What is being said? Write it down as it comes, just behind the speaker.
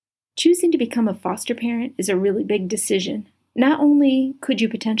Choosing to become a foster parent is a really big decision. Not only could you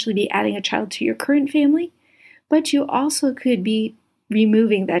potentially be adding a child to your current family, but you also could be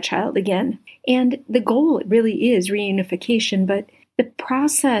removing that child again. And the goal really is reunification, but the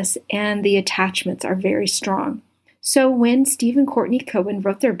process and the attachments are very strong. So when Steve and Courtney Cohen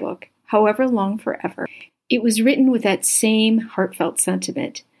wrote their book, However Long Forever, it was written with that same heartfelt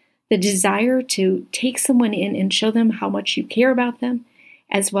sentiment, the desire to take someone in and show them how much you care about them,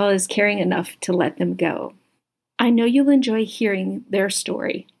 as well as caring enough to let them go. I know you'll enjoy hearing their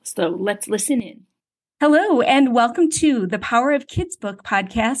story, so let's listen in. Hello, and welcome to the Power of Kids Book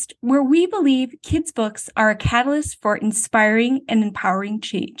podcast, where we believe kids' books are a catalyst for inspiring and empowering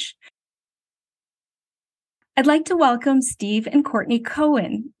change. I'd like to welcome Steve and Courtney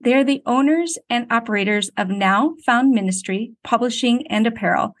Cohen. They're the owners and operators of Now Found Ministry, Publishing and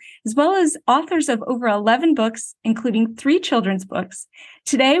Apparel, as well as authors of over 11 books, including 3 children's books.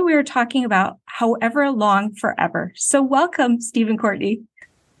 Today, we are talking about However Long Forever. So welcome, Steve and Courtney.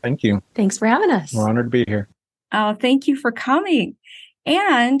 Thank you. Thanks for having us. We're honored to be here. Oh, thank you for coming.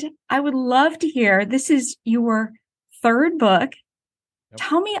 And I would love to hear, this is your 3rd book. Yep.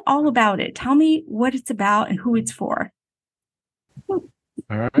 Tell me all about it. Tell me what it's about and who it's for. All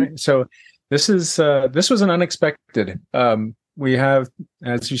right. So this was an unexpected. We have,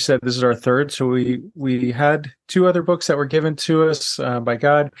 as you said, this is our 3rd. So we had 2 other books that were given to us by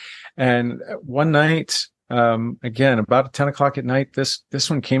God, and one night, again about 10 o'clock at night, this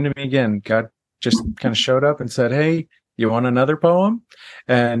one came to me again. God just kind of showed up and said, "Hey, you want another poem?"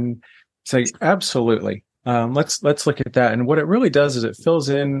 And say, "Absolutely." Let's look at that. And what it really does is it fills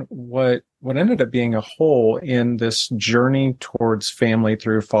in what ended up being a hole in this journey towards family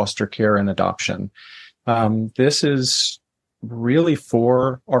through foster care and adoption. This is really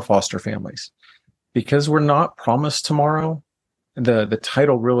for our foster families, because we're not promised tomorrow. The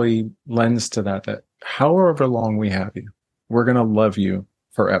title really lends to that however long we have you, we're going to love you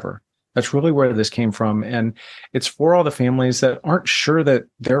forever. That's really where this came from. And it's for all the families that aren't sure that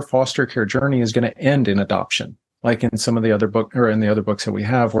their foster care journey is going to end in adoption, like in some of the other in the other books that we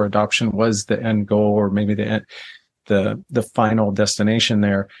have, where adoption was the end goal, or maybe the final destination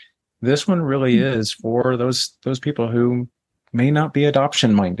there. This one really is for those people who may not be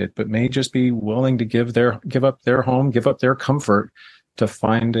adoption minded, but may just be willing to give up their home, give up their comfort to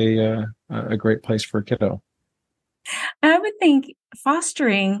find a great place for a kiddo. I would think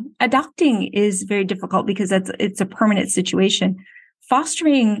adopting is very difficult because it's a permanent situation.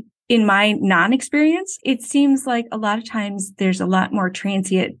 Fostering, in my non-experience, it seems like a lot of times there's a lot more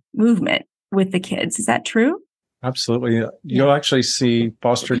transient movement with the kids. Is that true? Absolutely. You'll actually see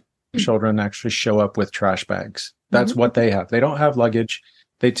foster children actually show up with trash bags. That's what they have. They don't have luggage.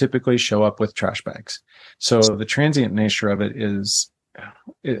 They typically show up with trash bags. So the transient nature of it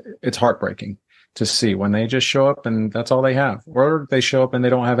it's heartbreaking to see when they just show up and that's all they have, or they show up and they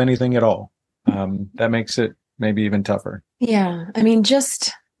don't have anything at all. That makes it maybe even tougher. Yeah. I mean,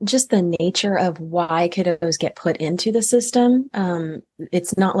 just the nature of why kiddos get put into the system.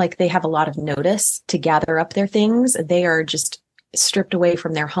 It's not like they have a lot of notice to gather up their things. They are just stripped away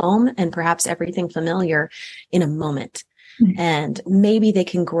from their home and perhaps everything familiar in a moment. Mm-hmm. And maybe they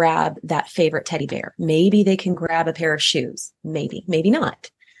can grab that favorite teddy bear. Maybe they can grab a pair of shoes. Maybe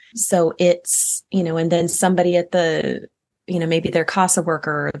not. So it's, and then somebody at maybe their CASA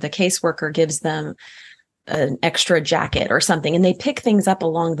worker, the caseworker gives them an extra jacket or something, and they pick things up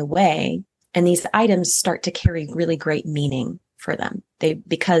along the way. And these items start to carry really great meaning for them.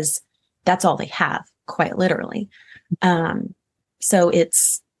 Because that's all they have, quite literally. So it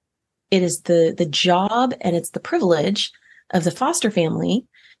is the job and it's the privilege of the foster family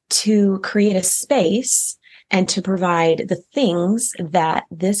to create a space and to provide the things that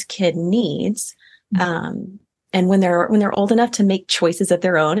this kid needs. And when they're old enough to make choices of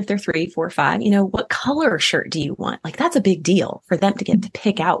their own, if they're 3, 4, 5, what color shirt do you want? Like, that's a big deal for them to get to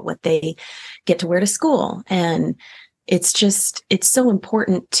pick out what they get to wear to school. And it's so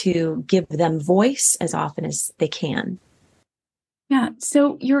important to give them voice as often as they can. Yeah.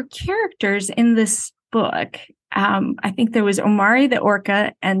 So your characters in this book, I think there was Omari the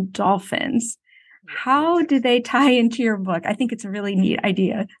orca and dolphins. How do they tie into your book? I think it's a really neat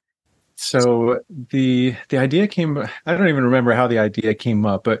idea. So the idea I don't even remember how the idea came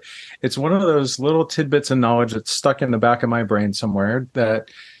up, but it's one of those little tidbits of knowledge that's stuck in the back of my brain somewhere, that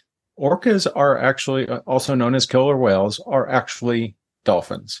orcas are actually, also known as killer whales, are actually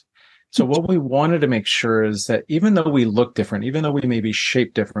dolphins. So what we wanted to make sure is that even though we look different, even though we may be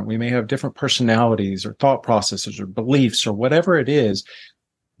shaped different, we may have different personalities or thought processes or beliefs or whatever it is,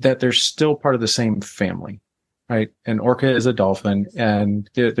 that they're still part of the same family. right? An orca is a dolphin. And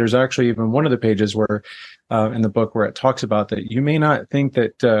there's actually even one of the pages where in the book where it talks about that you may not think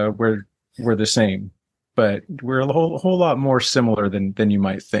that we're the same, but we're a whole lot more similar than you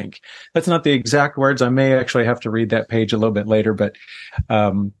might think. That's not the exact words. I may actually have to read that page a little bit later, but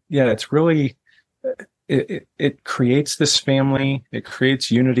it's really, it creates this family. It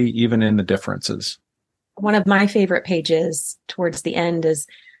creates unity even in the differences. One of my favorite pages towards the end is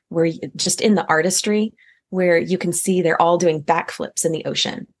where just in the artistry, where you can see they're all doing backflips in the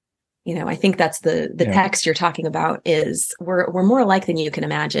ocean. I think that's the text you're talking about is we're more alike than you can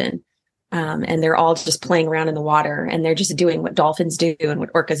imagine. And they're all just playing around in the water, and they're just doing what dolphins do and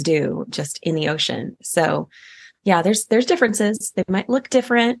what orcas do just in the ocean. So yeah, there's differences. They might look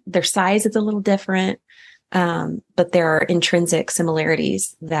different. Their size is a little different. But there are intrinsic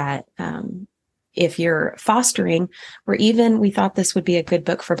similarities that, if you're fostering, or even we thought this would be a good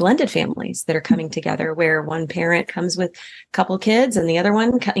book for blended families that are coming together, where one parent comes with a couple kids and the other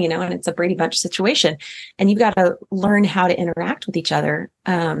one, and it's a Brady Bunch situation, and you've got to learn how to interact with each other.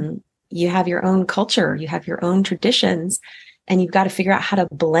 You have your own culture, you have your own traditions, and you've got to figure out how to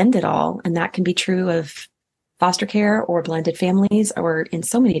blend it all. And that can be true of foster care or blended families or in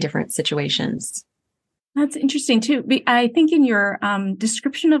so many different situations. That's interesting too. I think in your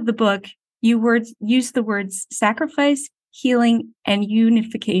description of the book, you used the words sacrifice, healing, and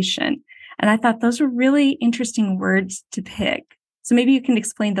unification. And I thought those were really interesting words to pick. So maybe you can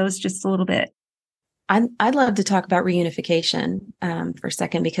explain those just a little bit. I'd love to talk about reunification for a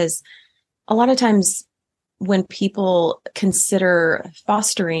second, because a lot of times when people consider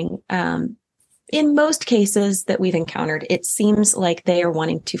fostering, in most cases that we've encountered, it seems like they are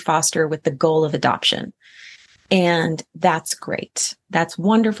wanting to foster with the goal of adoption. And that's great. That's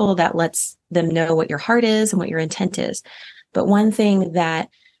wonderful. That lets them know what your heart is and what your intent is. But one thing that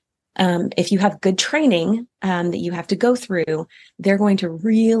if you have good training that you have to go through, they're going to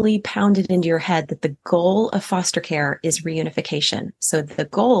really pound it into your head that the goal of foster care is reunification. So the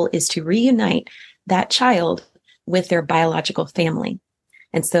goal is to reunite that child with their biological family.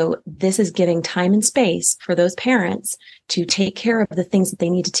 And so this is giving time and space for those parents to take care of the things that they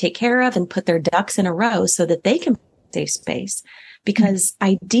need to take care of and put their ducks in a row so that they can save space. Because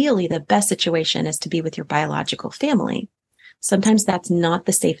ideally, the best situation is to be with your biological family. Sometimes that's not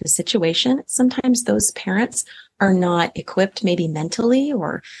the safest situation. Sometimes those parents are not equipped, maybe mentally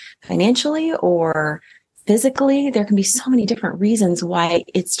or financially or physically. There can be so many different reasons why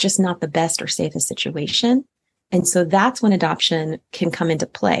it's just not the best or safest situation. And so that's when adoption can come into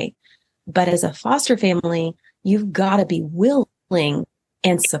play. But as a foster family, you've got to be willing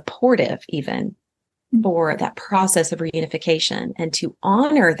and supportive even for that process of reunification and to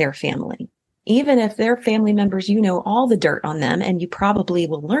honor their family. Even if they're family members, all the dirt on them, and you probably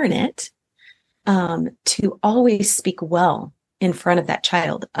will learn it, to always speak well in front of that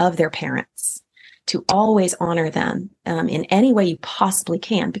child of their parents, to always honor them in any way you possibly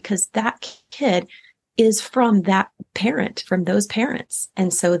can, because that kid is from that parent, from those parents.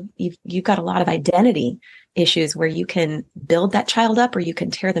 And so you've got a lot of identity issues where you can build that child up or you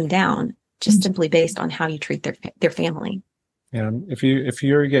can tear them down just simply based on how you treat their family. Yeah, if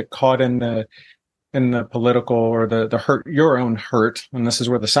you get caught in the political or the hurt, your own hurt, and this is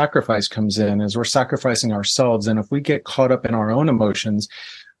where the sacrifice comes in, is we're sacrificing ourselves. And if we get caught up in our own emotions,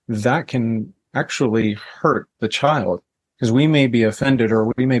 that can actually hurt the child, because we may be offended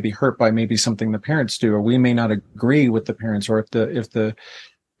or we may be hurt by maybe something the parents do, or we may not agree with the parents, or if the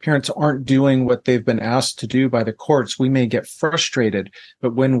parents aren't doing what they've been asked to do by the courts, we may get frustrated.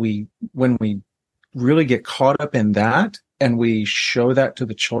 But when we really get caught up in that and we show that to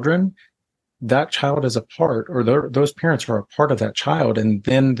the children, that child is a part, or those parents are a part of that child. And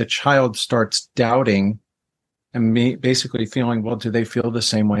then the child starts doubting and basically feeling, well, do they feel the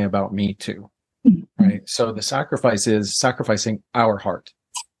same way about me too? Mm-hmm. Right. So the sacrifice is sacrificing our heart,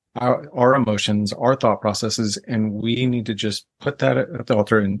 our emotions, our thought processes, and we need to just put that at the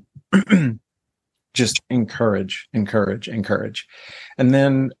altar and just encourage. And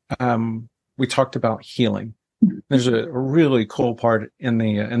then we talked about healing. There's a really cool part in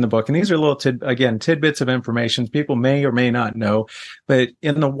the book, and these are little tidbits of information people may or may not know. But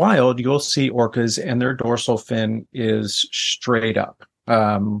in the wild, you'll see orcas, and their dorsal fin is straight up.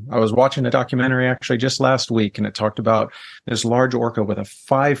 I was watching a documentary actually just last week, and it talked about this large orca with a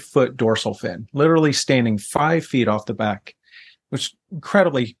 5-foot dorsal fin, literally standing 5 feet off the back, which is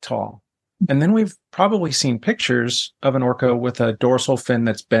incredibly tall. And then we've probably seen pictures of an orca with a dorsal fin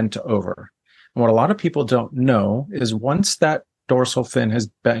that's bent over. And what a lot of people don't know is once that dorsal fin has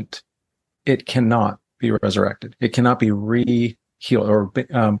bent, it cannot be resurrected. It cannot be heal or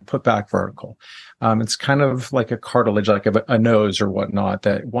put back vertical. It's kind of like a cartilage, like a nose or whatnot,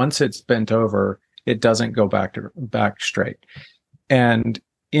 that once it's bent over, it doesn't go back straight. And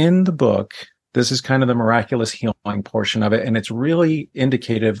in the book, this is kind of the miraculous healing portion of it. And it's really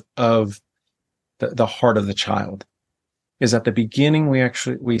indicative of the heart of the child. Is at the beginning,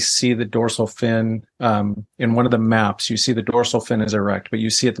 we see the dorsal fin, in one of the maps, you see the dorsal fin is erect, but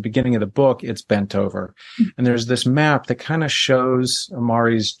you see at the beginning of the book, it's bent over. And there's this map that kind of shows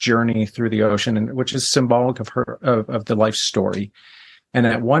Amari's journey through the ocean, and which is symbolic of of the life story. And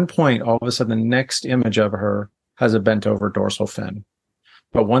at one point, all of a sudden, the next image of her has a bent over dorsal fin.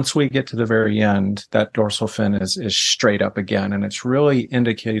 But once we get to the very end, that dorsal fin is straight up again. And it's really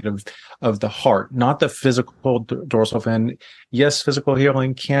indicative of the heart, not the physical dorsal fin. Yes, physical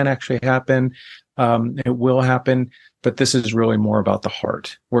healing can actually happen. It will happen, but this is really more about the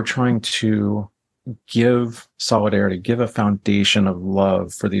heart. We're trying to give solidarity, give a foundation of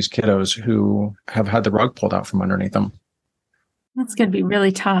love for these kiddos who have had the rug pulled out from underneath them. That's going to be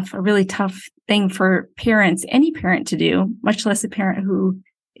really tough, a really tough thing for parents, any parent to do, much less a parent who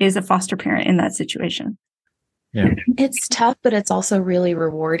is a foster parent in that situation. Yeah. It's tough, but it's also really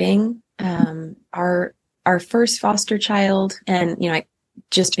rewarding. Our first foster child, and,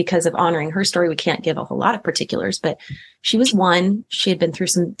 just because of honoring her story, we can't give a whole lot of particulars, but she was 1. She had been through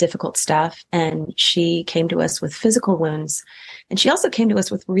some difficult stuff, and she came to us with physical wounds. And she also came to us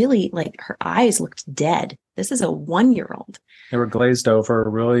with really, like, her eyes looked dead. This is a 1-year-old. They were glazed over,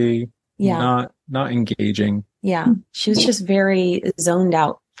 really not engaging. Yeah. She was just very zoned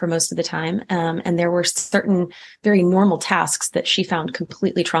out for most of the time. And there were certain very normal tasks that she found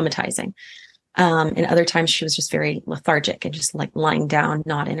completely traumatizing. And other times she was just very lethargic and just like lying down,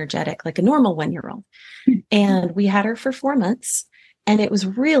 not energetic, like a normal 1-year-old. And we had her for 4 months. And it was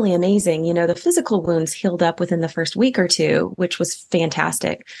really amazing. The physical wounds healed up within the first week or 2, which was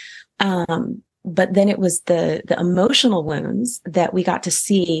fantastic. But then it was the emotional wounds that we got to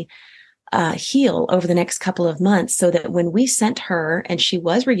see heal over the next couple of months, so that when we sent her and she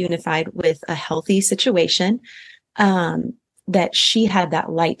was reunified with a healthy situation, that she had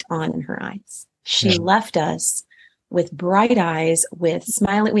that light on in her eyes. She left us with bright eyes, with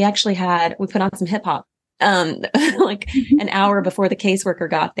smiling. We put on some hip hop, like an hour before the caseworker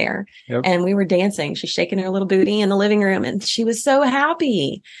got there. Yep. And we were dancing. She's shaking her little booty in the living room, and she was so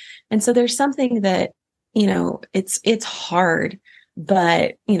happy. And so there's something that, it's hard,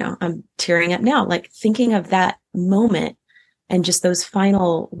 but, I'm tearing up now, like thinking of that moment and just those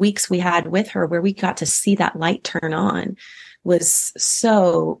final weeks we had with her where we got to see that light turn on was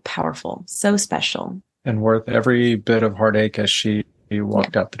so powerful, so special. And worth every bit of heartache as she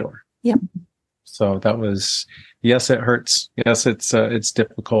walked out the door. Yep. So that was, yes, it hurts. Yes, it's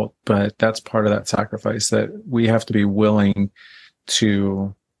difficult, but that's part of that sacrifice that we have to be willing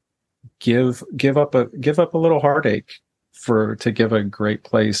to give up a little heartache to give a great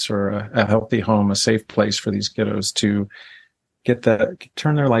place or a healthy home, a safe place for these kiddos to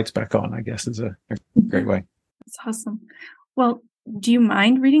turn their lights back on, I guess is a great way. That's awesome. Well, do you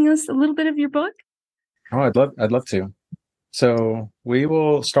mind reading us a little bit of your book? Oh, I'd love to. So we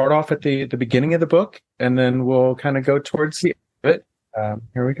will start off at the beginning of the book, and then we'll kind of go towards the end of it.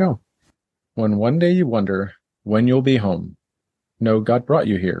 Here we go. When one day you wonder when you'll be home, know God brought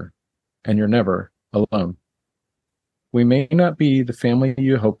you here, and you're never alone. We may not be the family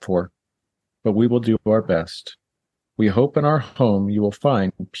you hope for, but we will do our best. We hope in our home you will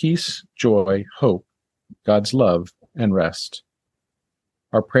find peace, joy, hope, God's love, and rest.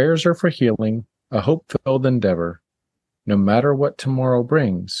 Our prayers are for healing, a hope-filled endeavor. No matter what tomorrow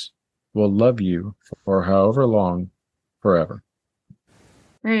brings, we'll love you for however long, forever.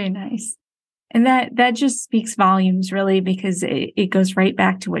 Very nice. And that just speaks volumes, really, because it goes right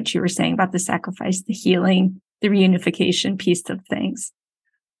back to what you were saying about the sacrifice, the healing, the reunification piece of things.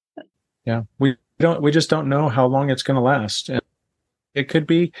 Yeah, we just don't know how long it's going to last. And it could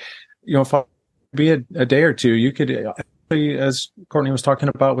be, if it be a day or two. You could, as Courtney was talking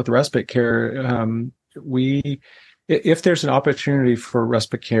about with respite care, if there's an opportunity for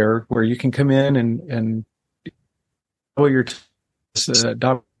respite care where you can come in and your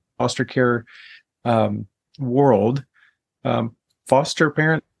foster care world, foster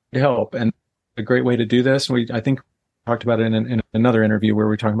parent help, and a great way to do this. I think we talked about it in another interview where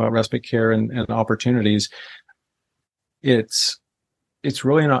we're talking about respite care and opportunities. It's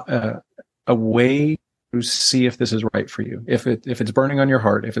really not a way to see if this is right for you. If it's burning on your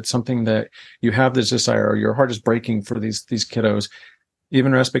heart, if it's something that you have this desire, or your heart is breaking for these kiddos,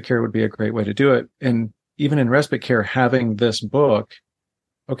 even respite care would be a great way to do it. And even in respite care, having this book,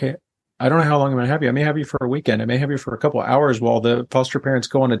 okay, I don't know how long I'm going to have you. I may have you for a weekend. I may have you for a couple of hours while the foster parents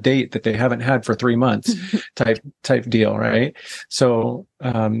go on a date that they haven't had for 3 months type deal. Right. So,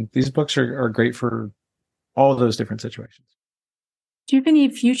 these books are great for all of those different situations. Do you have any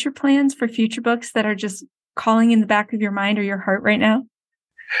future plans for future books that are just calling in the back of your mind or your heart right now?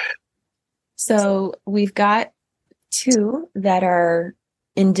 So we've got 2 that are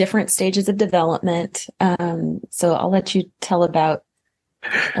in different stages of development. So I'll let you tell about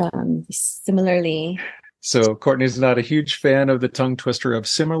Similarly. So Courtney's not a huge fan of the tongue twister of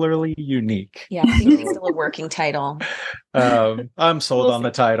Similarly Unique. Yeah, I think it's still a working title. I'm sold on the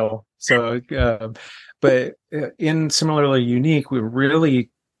title. So, but in Similarly Unique, we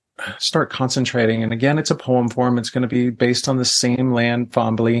really start concentrating. And again, it's a poem form. It's going to be based on the same land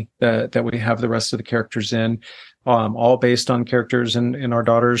fambly that we have the rest of the characters in, all based on characters in our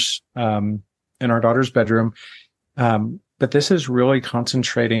daughter's bedroom. But this is really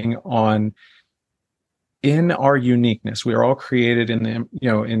concentrating on in our uniqueness. We are all created in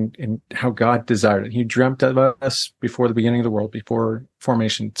how God desired it. He dreamt of us before the beginning of the world, before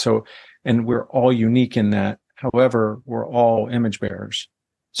formation. So, and we're all unique in that. However, we're all image bearers.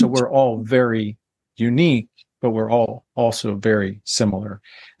 So we're all very unique, but we're all also very similar.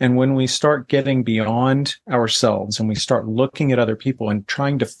 And when we start getting beyond ourselves and we start looking at other people and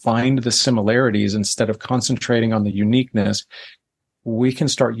trying to find the similarities instead of concentrating on the uniqueness, we can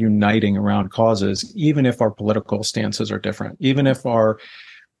start uniting around causes, even if our political stances are different, even if our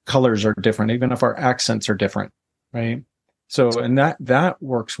colors are different, even if our accents are different, right? So, and that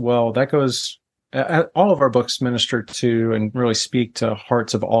works well. That goes, all of our books minister to and really speak to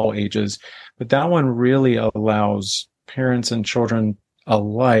hearts of all ages, but that one really allows parents and children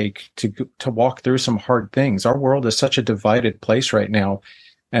alike to walk through some hard things. Our world is such a divided place right now.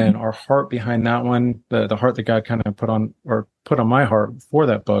 And our heart behind that one, the heart that God kind of put on my heart for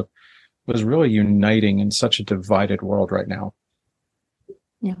that book, was really uniting in such a divided world right now.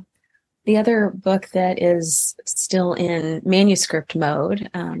 Yeah. The other book that is still in manuscript mode,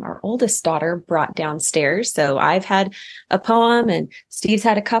 our oldest daughter brought downstairs. So I've had a poem and Steve's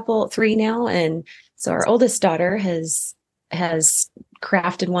had 3 now. And so our oldest daughter has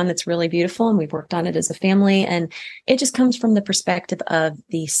crafted one that's really beautiful, and we've worked on it as a family. And it just comes from the perspective of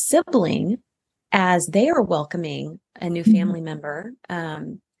the sibling as they are welcoming a new family member.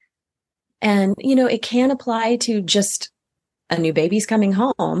 And, it can apply to just a new baby's coming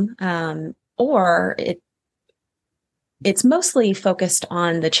home, or it's mostly focused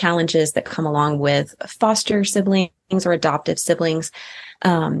on the challenges that come along with foster siblings or adoptive siblings.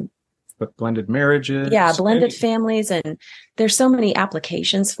 But blended marriages. Yeah, blended families. And there's so many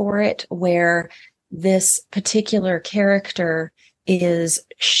applications for it where this particular character is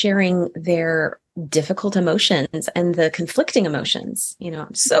sharing their difficult emotions and the conflicting emotions.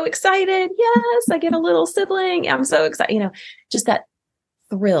 I'm so excited. Yes, I get a little sibling. I'm so excited. Just that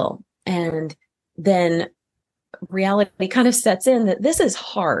thrill. And then reality kind of sets in that this is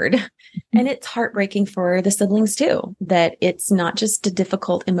hard, and it's heartbreaking for the siblings too, that it's not just a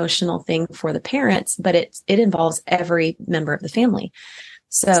difficult emotional thing for the parents, but it involves every member of the family.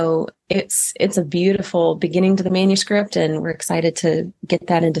 So it's a beautiful beginning to the manuscript, and we're excited to get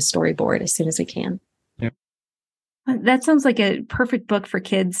that into storyboard as soon as we can. Yep. That sounds like a perfect book for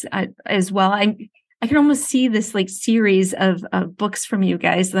kids as well. I can almost see this series of books from you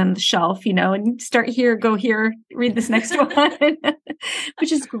guys on the shelf, and start here, go here, read this next one,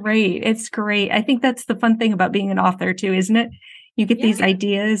 which is great. It's great. I think that's the fun thing about being an author too, isn't it? You get these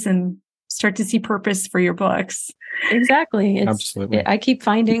ideas and start to see purpose for your books. Exactly. Absolutely. I keep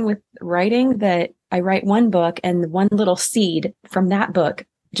finding with writing that I write one book and one little seed from that book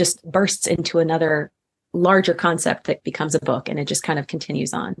just bursts into another larger concept that becomes a book, and it just kind of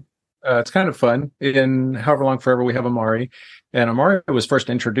continues on. It's kind of fun. In However Long Forever, we have Amari. And Amari was first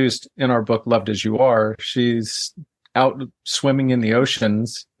introduced in our book, Loved As You Are. She's out swimming in the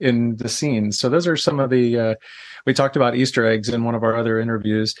oceans in the scenes. So those are some of the, we talked about Easter eggs in one of our other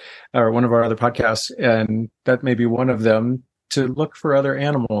interviews or one of our other podcasts. And that may be one of them, to look for other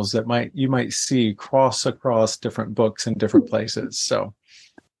animals that you might see cross across different books in different places. So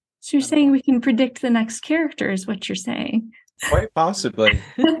you're saying we can predict the next character is what you're saying. Quite possibly.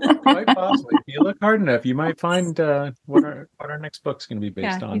 Quite possibly. If you look hard enough, you might find what our next book's going to be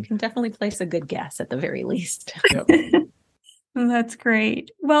based on. You can definitely place a good guess at the very least. Yep. That's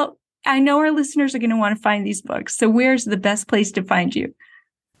great. Well, I know our listeners are going to want to find these books. So where's the best place to find you?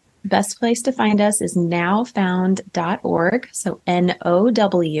 Best place to find us is nowfound.org. So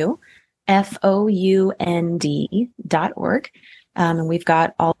NOWFOUND.org. And we've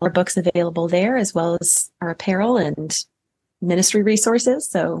got all our books available there, as well as our apparel and ministry resources.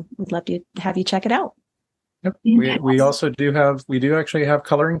 So we'd love to have you check it out. Yep. We also do actually have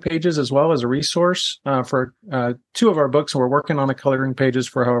coloring pages as well as a resource for 2 of our books. We're working on the coloring pages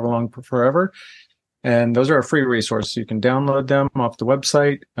for however long, forever. And those are a free resource. You can download them off the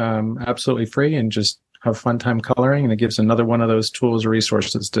website, absolutely free, and just have a fun time coloring. And it gives another one of those tools or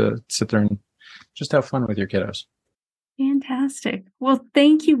resources to sit there and just have fun with your kiddos. Fantastic. Well,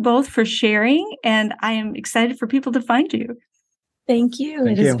 thank you both for sharing. And I am excited for people to find you. Thank you.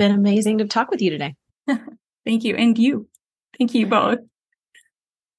 It has been amazing to talk with you today. Thank you. And you. Thank you both.